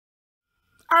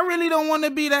I really don't want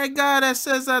to be that guy that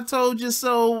says I told you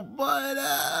so, but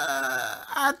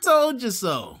I told you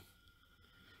so.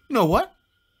 You know what?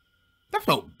 That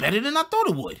felt better than I thought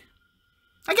it would.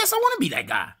 I guess I want to be that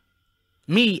guy.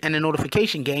 Me and the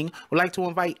Notification Gang would like to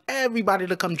invite everybody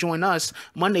to come join us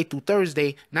Monday through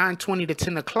Thursday, 9:20 to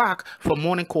 10 o'clock for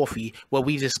morning coffee, where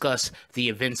we discuss the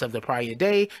events of the prior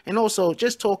day and also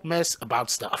just talk mess about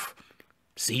stuff.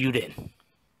 See you then.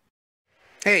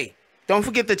 Hey, don't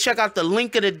forget to check out the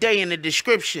link of the day in the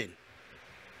description.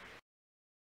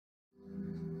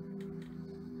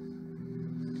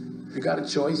 You got a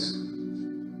choice.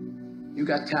 You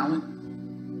got talent.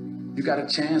 You got a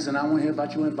chance, and I want to hear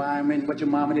about your environment, what your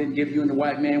mama didn't give you, and the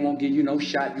white man won't give you no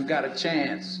shot. You got a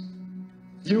chance.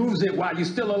 Use it while you're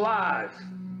still alive.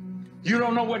 You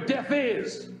don't know what death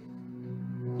is.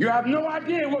 You have no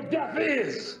idea what death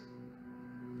is.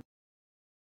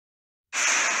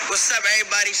 What's up,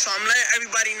 everybody? So I'm letting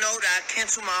everybody know that I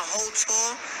canceled my whole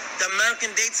tour. The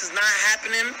American dates is not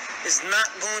happening. It's not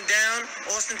going down.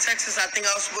 Austin, Texas, I think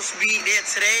I was supposed to be there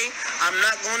today. I'm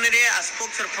not going to there. I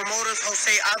spoke to the promoters, Jose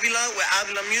Avila, with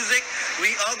Avila Music.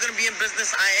 We are going to be in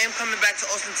business. I am coming back to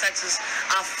Austin, Texas.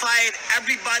 I fired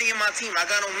everybody in my team. I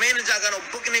got no manager. I got no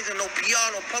booking agent, no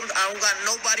PR, no public. I don't got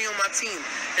nobody on my team.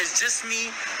 It's just me.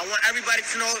 I want everybody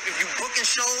to know if you booking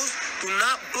shows, do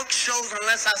not book shows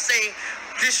unless I say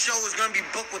this show is going to be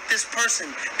booked with this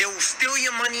person. They will steal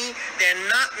your money. They're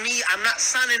not me. I'm not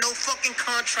signing no fucking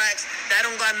contracts. That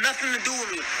don't got nothing to do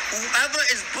with me. Whoever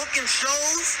is booking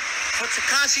shows for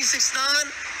Tekashi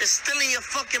 6ix9ine is stealing your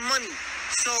fucking money.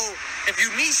 So if you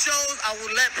need shows, I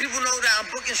will let people know that I'm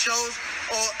booking shows.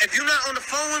 Or if you're not on the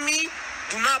phone with me,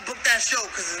 do not book that show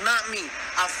because it's not me.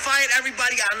 I fired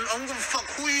everybody. I don't give a fuck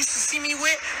who you used to see me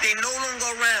with. They no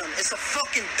longer around. It's a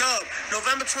fucking dub.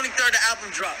 November 23rd, the album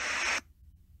drop.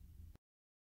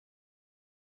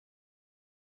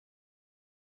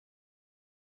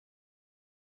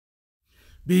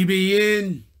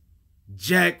 BBN,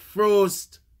 Jack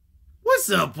Frost. What's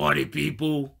up, party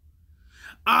people?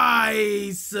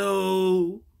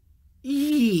 So,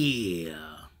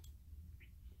 yeah.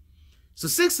 So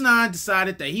 6ix9ine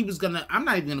decided that he was gonna, I'm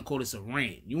not even gonna call this a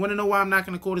rant. You wanna know why I'm not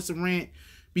gonna call this a rant?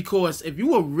 Because if you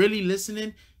were really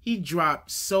listening, he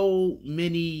dropped so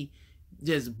many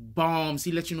just bombs.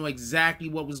 He let you know exactly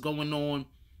what was going on.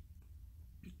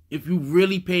 If you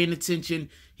really paying attention,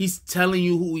 he's telling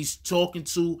you who he's talking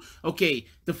to. Okay,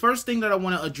 the first thing that I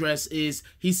want to address is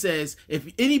he says if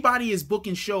anybody is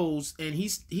booking shows, and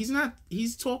he's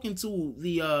talking to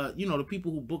the the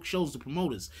people who book shows, the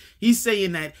promoters. He's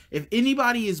saying that if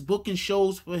anybody is booking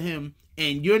shows for him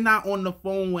and you're not on the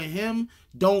phone with him,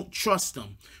 don't trust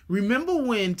him. Remember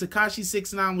when Tekashi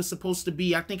 6ix9ine was supposed to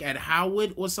be, I think, at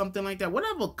Howard or something like that,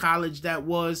 whatever college that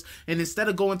was, and instead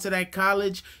of going to that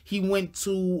college, he went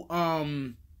to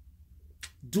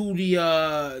do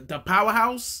the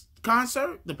Powerhouse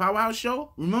concert, the Powerhouse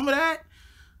show. Remember that?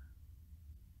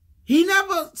 He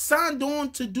never signed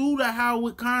on to do the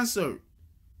Howard concert.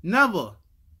 Never.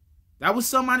 That was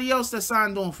somebody else that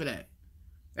signed on for that.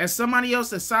 That's somebody else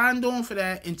that signed on for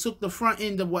that and took the front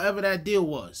end of whatever that deal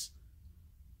was.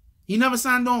 He never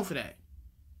signed on for that.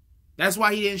 That's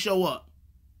why he didn't show up.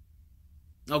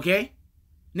 Okay?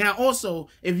 Now, also,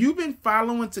 if you've been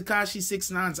following Tekashi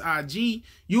 6ix9ine's IG,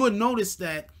 you would notice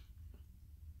that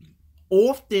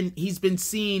often he's been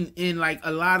seen in like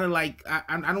a lot of like, I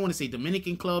don't want to say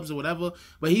Dominican clubs or whatever,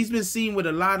 but he's been seen with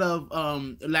a lot of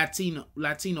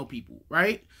Latino people,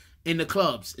 right? In the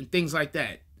clubs and things like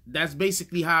that. That's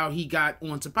basically how he got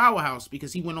onto Powerhouse,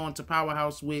 because he went on to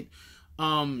Powerhouse with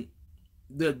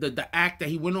the act that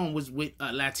he went on was with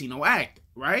a Latino act,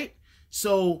 right?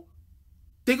 So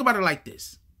think about it like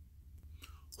this.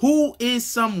 Who is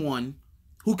someone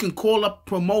who can call up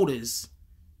promoters,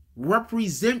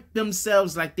 represent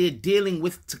themselves like they're dealing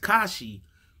with Tekashi,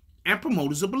 and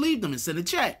promoters will believe them and send a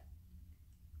check?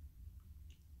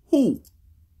 Who?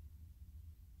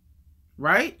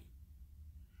 Right?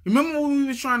 Remember when we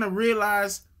were trying to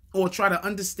realize or try to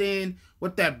understand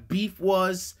what that beef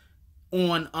was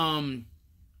on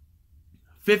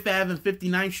 5th Ave and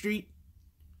 59th Street?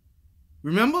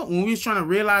 Remember when we was trying to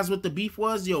realize what the beef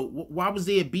was? Yo, why was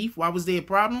there a beef? Why was there a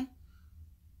problem?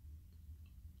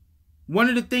 One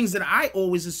of the things that I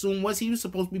always assumed was he was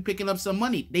supposed to be picking up some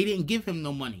money. They didn't give him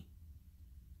no money.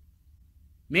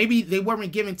 Maybe they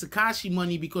weren't giving Tekashi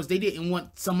money because they didn't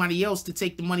want somebody else to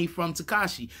take the money from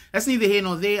Tekashi. That's neither here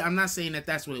nor there. I'm not saying that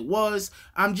that's what it was.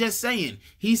 I'm just saying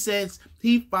he says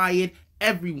he fired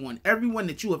everyone. Everyone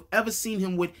that you have ever seen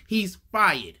him with, he's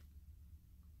fired.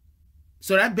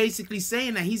 So that basically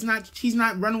saying that he's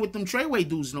not running with them Treyway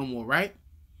dudes no more, right?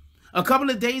 A couple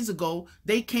of days ago,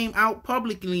 they came out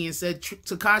publicly and said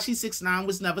Tekashi 6ix9ine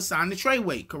was never signed to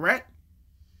Treyway, correct?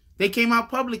 They came out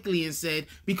publicly and said,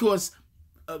 because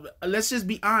let's just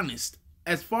be honest,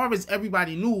 as far as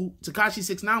everybody knew, Tekashi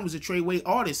 6ix9ine was a Treyway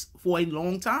artist for a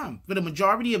long time. For the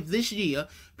majority of this year,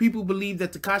 people believe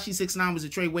that Tekashi 6ix9ine was a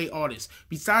Treyway artist.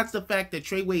 Besides the fact that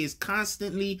Treyway is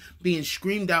constantly being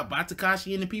screamed out by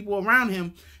Tekashi and the people around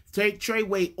him,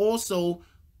 Treyway also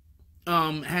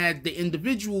had the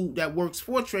individual that works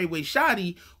for Treyway,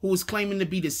 Shotty, who was claiming to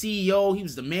be the CEO. He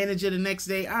was the manager the next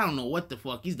day. I don't know what the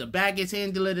fuck. He's the baggage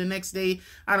handler the next day.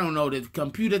 I don't know, the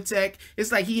computer tech.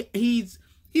 It's like he's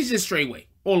just Treyway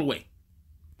all the way.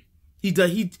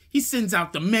 He sends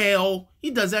out the mail.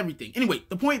 He does everything. Anyway,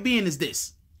 the point being is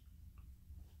this.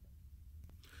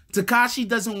 Tekashi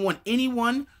doesn't want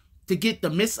anyone to get the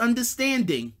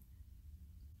misunderstanding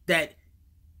that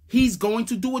he's going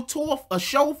to do a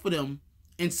show for them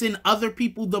and send other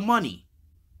people the money.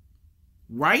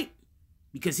 Right?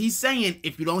 Because he's saying,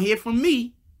 if you don't hear from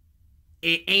me,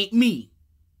 it ain't me.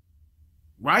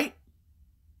 Right?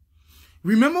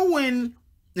 Remember when,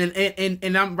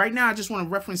 and I'm right now, I just want to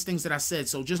reference things that I said,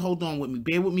 so just hold on with me.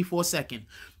 Bear with me for a second.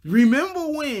 Remember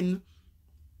when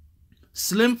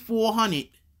Slim 400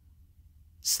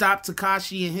 stopped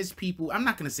Tekashi and his people? I'm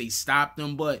not going to say stop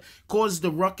them, but caused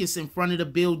the ruckus in front of the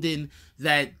building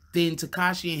that then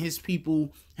Tekashi and his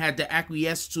people had to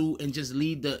acquiesce to and just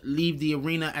leave the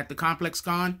arena at the Complex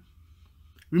Con.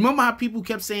 Remember how people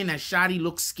kept saying that Shotty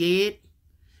looked scared?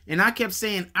 And I kept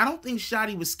saying, I don't think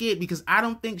Shotty was scared, because I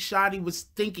don't think Shotty was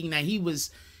thinking that he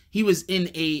was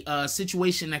in a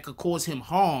situation that could cause him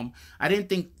harm. I didn't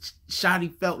think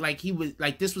Shotty felt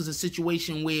like this was a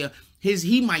situation where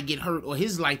he might get hurt or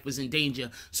his life was in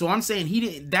danger. So I'm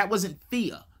saying that wasn't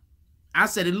fear. I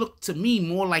said it looked to me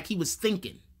more like he was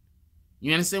thinking.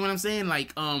 You understand what I'm saying?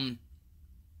 Like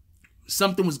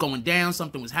something was going down,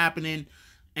 something was happening,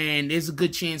 and there's a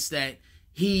good chance that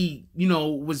he,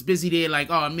 was busy there like,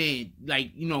 oh man,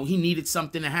 like, he needed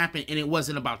something to happen and it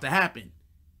wasn't about to happen.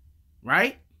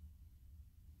 Right?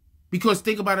 Because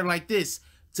think about it like this.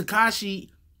 Tekashi,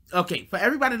 okay, for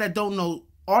everybody that don't know,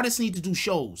 artists need to do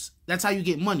shows. That's how you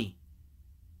get money.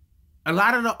 A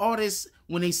lot of the artists,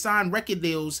 when they sign record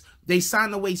deals, they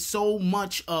sign away so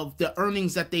much of the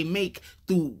earnings that they make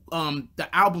through the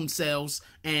album sales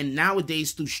and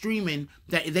nowadays through streaming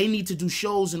that they need to do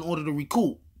shows in order to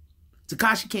recoup.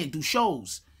 Tekashi can't do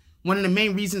shows. One of the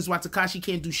main reasons why Tekashi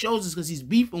can't do shows is because he's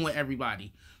beefing with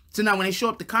everybody. So now when they show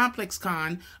up to Complex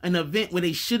Con, an event where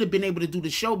they should have been able to do the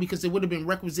show because there would have been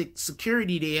requisite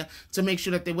security there to make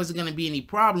sure that there wasn't going to be any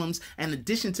problems. And in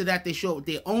addition to that, they show up with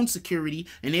their own security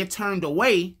and they're turned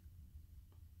away.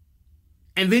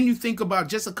 And then you think about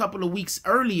just a couple of weeks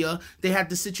earlier, they had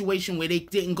the situation where they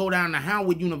didn't go down to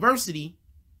Howard University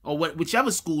or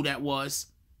whichever school that was.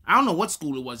 I don't know what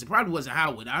school it was. It probably wasn't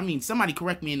Howard. I mean, somebody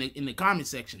correct me in the comment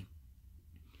section.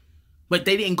 But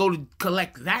they didn't go to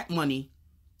collect that money.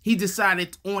 He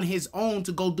decided on his own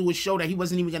to go do a show that he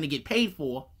wasn't even going to get paid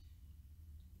for.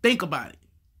 Think about it.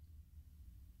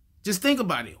 Just think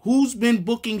about it. Who's been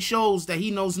booking shows that he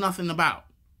knows nothing about?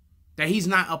 That he's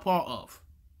not a part of?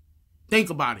 Think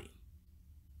about it.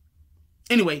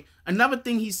 Anyway, another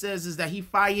thing he says is that he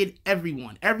fired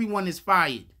everyone. Everyone is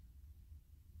fired.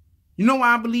 You know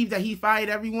why I believe that he fired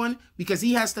everyone? Because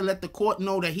he has to let the court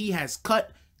know that he has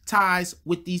cut ties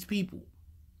with these people.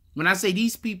 When I say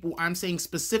these people, I'm saying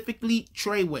specifically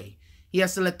Treyway. He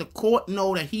has to let the court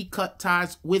know that he cut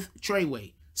ties with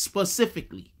Treyway.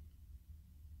 Specifically.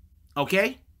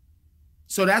 Okay?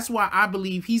 So that's why I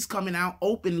believe he's coming out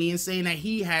openly and saying that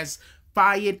he has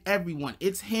fired everyone.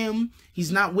 It's him.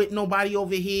 He's not with nobody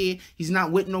over here. He's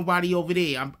not with nobody over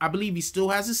there. I believe he still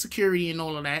has his security and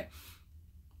all of that.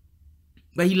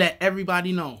 But he let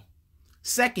everybody know.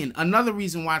 Second, another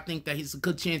reason why I think that it's a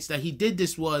good chance that he did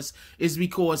this is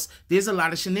because there's a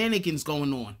lot of shenanigans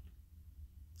going on.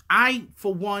 I,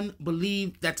 for one,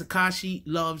 believe that Tekashi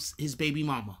loves his baby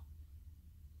mama.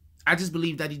 I just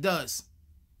believe that he does.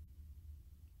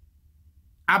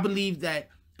 I believe that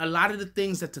a lot of the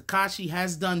things that Tekashi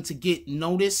has done to get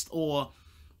noticed or,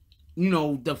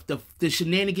 the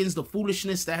shenanigans, the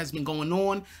foolishness that has been going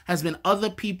on has been other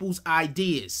people's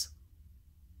ideas.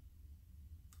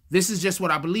 This is just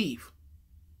what I believe.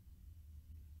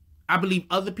 I believe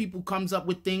other people comes up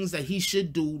with things that he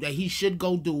should do, that he should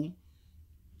go do,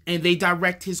 and they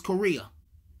direct his career.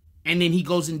 And then he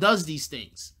goes and does these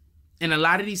things. And a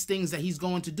lot of these things that he's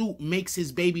going to do makes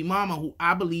his baby mama, who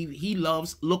I believe he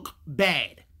loves, look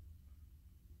bad.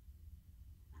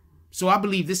 So I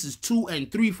believe this is 2-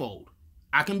 and 3-fold.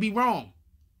 I can be wrong.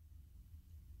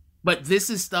 But this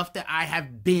is stuff that I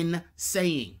have been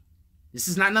saying. This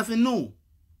is not nothing new.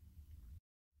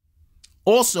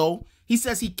 Also, he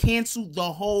says he canceled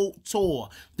the whole tour.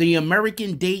 The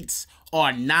American dates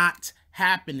are not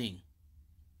happening.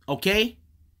 Okay?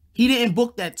 He didn't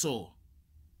book that tour.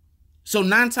 So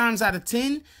 9 times out of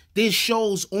 10, there's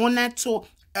shows on that tour.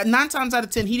 9 times out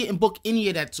of 10, he didn't book any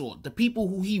of that tour. The people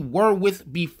who he were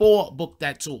with before booked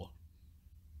that tour.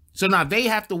 So now they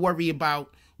have to worry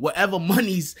about whatever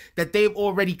monies that they've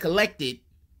already collected,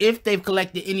 if they've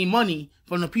collected any money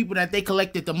from the people that they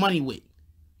collected the money with.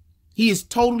 He is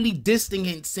totally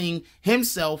distancing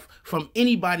himself from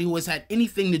anybody who has had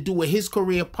anything to do with his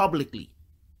career publicly.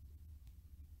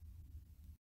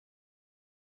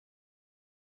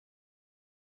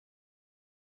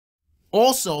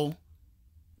 Also,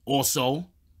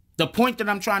 the point that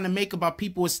I'm trying to make about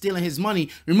people is stealing his money.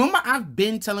 Remember, I've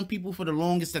been telling people for the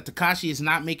longest that Tekashi is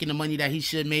not making the money that he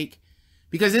should make.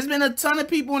 Because there's been a ton of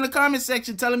people in the comment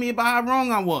section telling me about how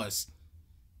wrong I was.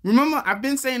 Remember, I've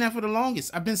been saying that for the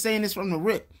longest. I've been saying this from the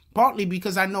rip. Partly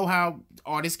because I know how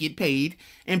artists get paid.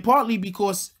 And partly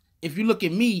because if you look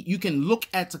at me, you can look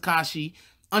at Tekashi,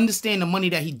 understand the money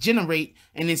that he generate,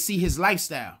 and then see his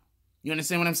lifestyle. You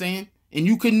understand what I'm saying? And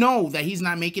you can know that he's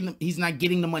not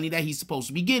getting the money that he's supposed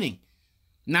to be getting.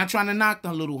 Not trying to knock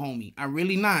the little homie. I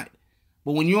really not.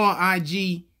 But when you're on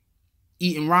IG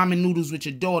eating ramen noodles with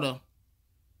your daughter,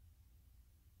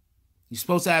 you're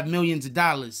supposed to have millions of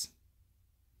dollars.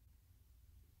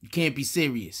 You can't be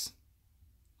serious.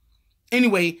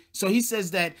 Anyway, so he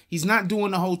says that he's not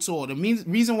doing the whole tour. The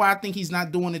reason why I think he's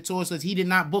not doing the tour is because he did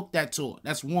not book that tour.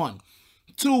 That's one.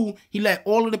 2, he let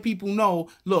all of the people know,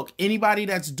 look, anybody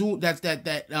that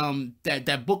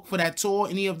booked for that tour,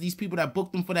 any of these people that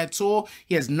booked them for that tour,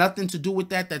 he has nothing to do with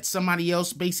that. That's somebody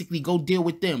else. Basically, go deal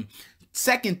with them.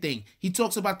 Second thing, he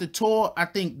talks about the tour, I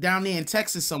think, down there in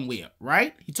Texas somewhere,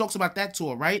 right? He talks about that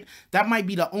tour, right? That might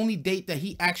be the only date that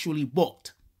he actually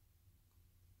booked.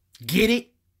 Get it?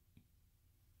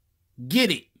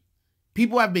 Get it.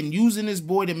 People have been using this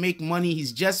boy to make money.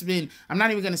 He's just been, I'm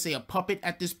not even going to say a puppet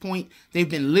at this point. They've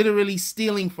been literally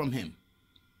stealing from him.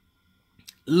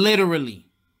 Literally.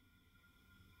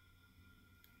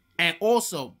 And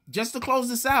also, just to close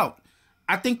this out,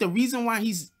 I think the reason why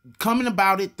he's coming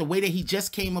about it the way that he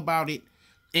just came about it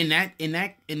in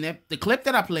the clip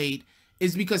that I played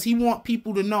is because he wants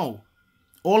people to know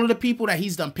all of the people that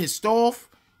he's done pissed off,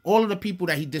 all of the people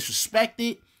that he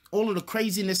disrespected, all of the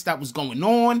craziness that was going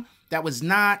on. That was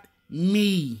not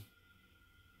me.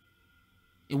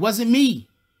 It wasn't me.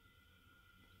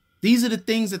 These are the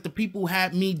things that the people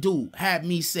had me do, had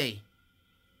me say.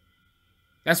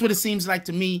 That's what it seems like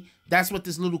to me. That's what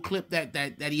this little clip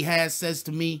that he has says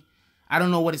to me. I don't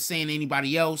know what it's saying to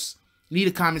anybody else. Leave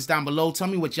the comments down below. Tell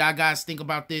me what y'all guys think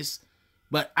about this.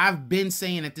 But I've been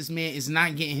saying that this man is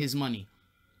not getting his money.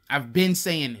 I've been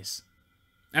saying this.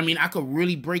 I mean, I could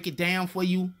really break it down for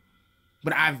you,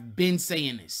 but I've been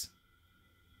saying this.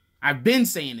 I've been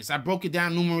saying this. I broke it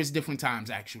down numerous different times,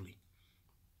 actually.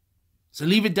 So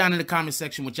leave it down in the comment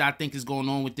section what y'all think is going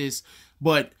on with this.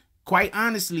 But quite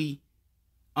honestly,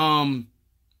 you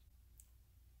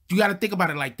got to think about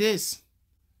it like this.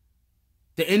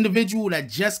 The individual that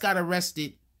just got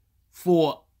arrested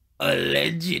for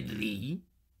allegedly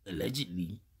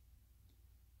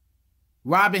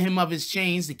robbing him of his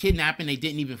chains, the kidnapping they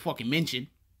didn't even fucking mention.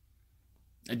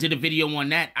 I did a video on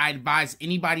that. I advise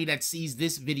anybody that sees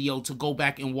this video to go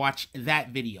back and watch that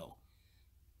video.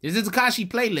 This is a Tekashi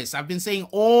playlist. I've been saying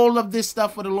all of this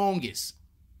stuff for the longest.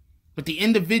 But the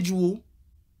individual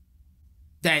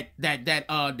that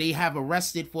they have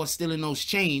arrested for stealing those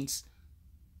chains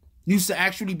used to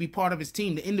actually be part of his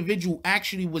team. The individual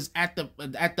actually was at the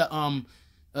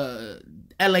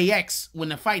LAX when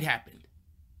the fight happened.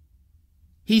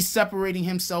 He's separating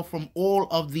himself from all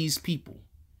of these people.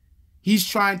 He's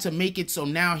trying to make it so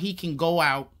now he can go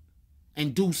out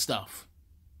and do stuff.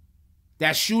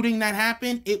 That shooting that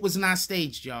happened, it was not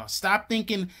staged, y'all. Stop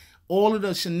thinking all of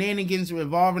the shenanigans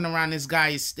revolving around this guy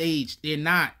is staged. They're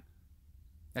not.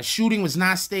 That shooting was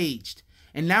not staged.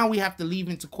 And now we have to leave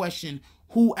into question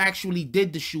who actually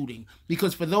did the shooting.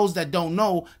 Because for those that don't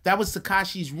know, that was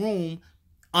Tekashi's room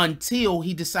until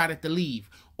he decided to leave.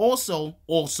 Also,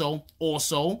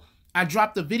 I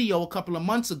dropped a video a couple of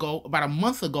months ago, about a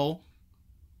month ago,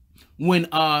 when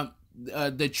the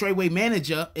Treyway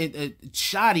manager,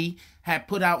 Shotty, had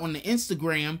put out on the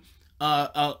Instagram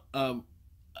a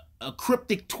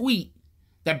cryptic tweet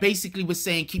that basically was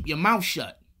saying, keep your mouth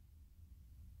shut.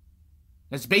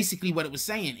 That's basically what it was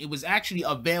saying. It was actually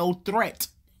a veiled threat,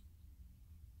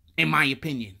 in my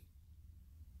opinion,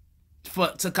 for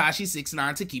Tekashi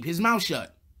 6ix9ine to keep his mouth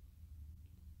shut.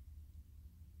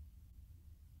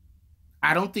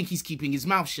 I don't think he's keeping his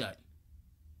mouth shut.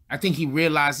 I think he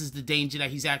realizes the danger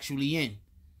that he's actually in.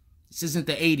 This isn't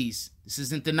the 80s. This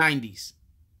isn't the 90s.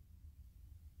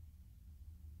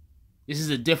 This is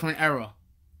a different era.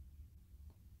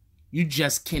 You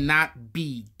just cannot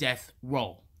be death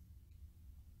row.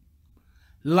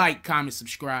 Like, comment,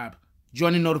 subscribe.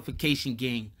 Join the notification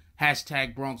gang.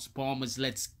 Hashtag Bronx Bombers.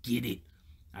 Let's get it.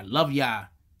 I love y'all.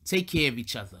 Take care of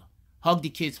each other. Hug the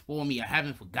kids for me. I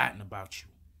haven't forgotten about you.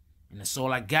 And that's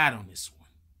all I got on this one.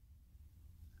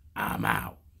 I'm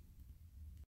out.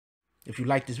 If you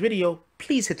like this video,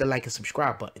 please hit the like and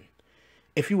subscribe button.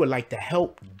 If you would like to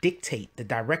help dictate the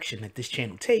direction that this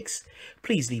channel takes,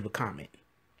 please leave a comment.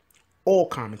 All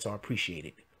comments are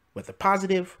appreciated, whether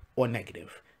positive or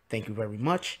negative. Thank you very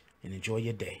much and enjoy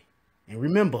your day. And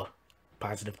remember,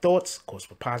 positive thoughts cause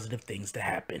for positive things to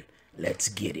happen. Let's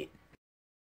get it.